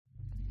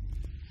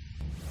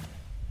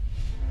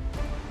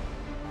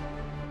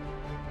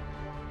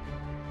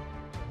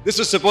This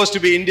was supposed to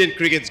be Indian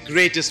cricket's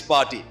greatest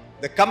party.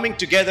 The coming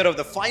together of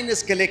the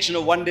finest collection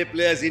of one-day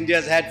players India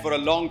has had for a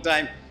long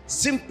time,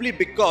 simply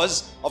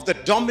because of the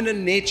dominant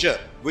nature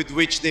with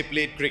which they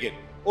played cricket.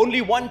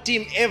 Only one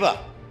team ever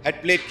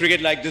had played cricket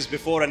like this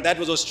before, and that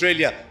was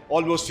Australia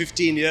almost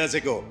 15 years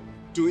ago.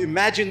 To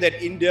imagine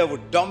that India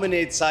would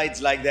dominate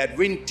sides like that,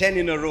 win 10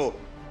 in a row,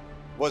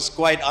 was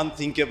quite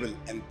unthinkable.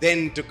 And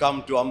then to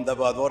come to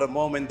Ahmedabad, what a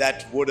moment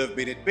that would have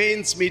been. It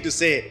pains me to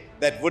say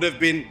that would have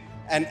been.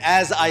 And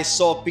as I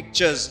saw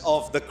pictures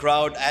of the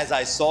crowd, as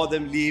I saw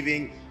them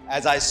leaving,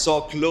 as I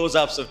saw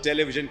close-ups of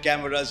television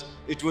cameras,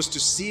 it was to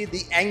see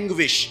the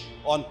anguish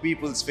on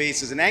people's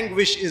faces. And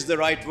anguish is the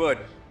right word,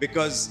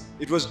 because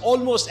it was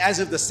almost as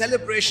if the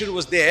celebration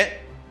was there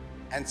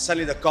and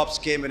suddenly the cops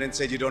came in and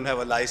said, you don't have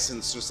a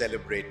license to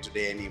celebrate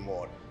today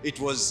anymore. It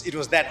was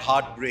that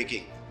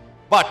heartbreaking.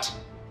 But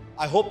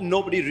I hope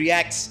nobody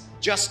reacts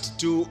just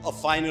to a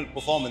final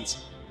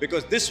performance,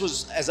 because this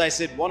was, as I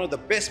said, one of the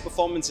best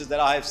performances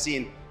that I have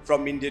seen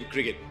from Indian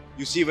cricket.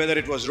 You see whether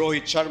it was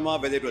Rohit Sharma,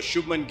 whether it was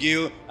Shubman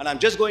Gill, and I'm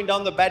just going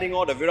down the batting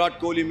order. Virat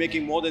Kohli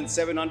making more than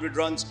 700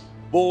 runs,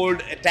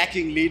 bold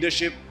attacking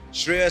leadership,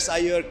 Shreyas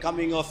Iyer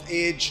coming of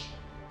age.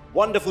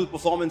 Wonderful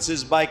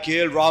performances by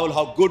KL Rahul.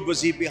 How good was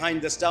he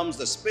behind the stumps?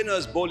 The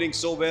spinners bowling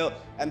so well,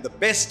 and the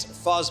best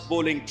fast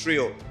bowling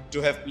trio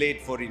to have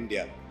played for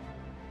India.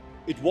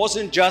 It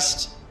wasn't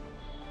just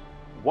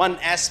one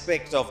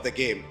aspect of the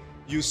game.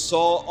 You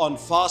saw on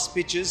fast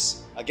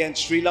pitches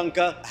against Sri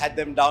Lanka, had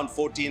them down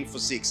 14 for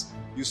 6.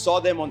 You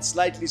saw them on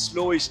slightly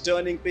slowish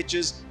turning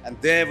pitches,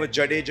 and there were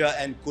Jadeja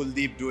and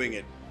Kuldeep doing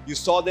it. You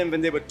saw them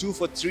when they were 2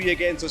 for 3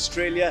 against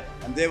Australia,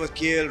 and there was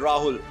KL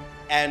Rahul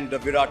and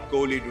Virat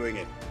Kohli doing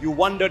it. You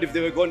wondered if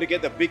they were going to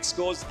get the big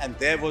scores, and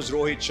there was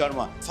Rohit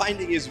Sharma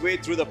finding his way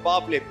through the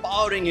power play,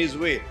 powering his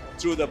way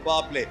through the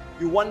power play.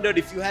 You wondered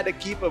if you had a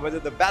keeper, whether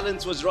the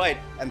balance was right,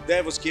 and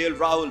there was KL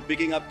Rahul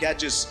picking up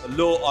catches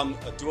low on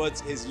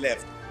towards his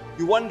left.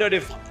 You wondered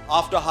if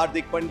after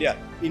Hardik Pandya,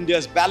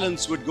 India's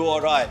balance would go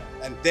awry,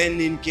 and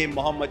then in came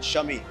Mohammad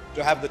Shami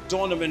to have the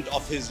tournament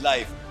of his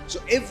life.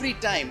 So every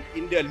time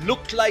India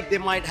looked like they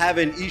might have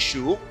an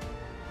issue,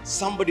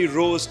 somebody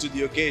rose to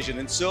the occasion.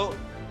 And so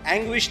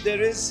anguish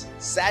there is,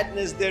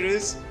 sadness there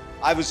is.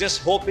 I was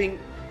just hoping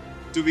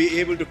to be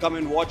able to come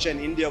and watch an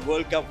India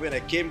World Cup when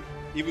I came,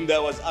 even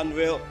though I was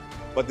unwell.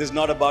 But this is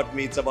not about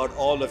me, it's about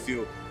all of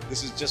you.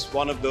 This is just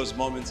one of those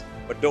moments,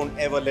 but don't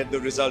ever let the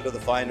result of the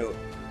final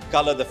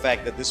color the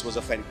fact that this was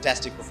a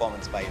fantastic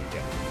performance by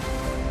India.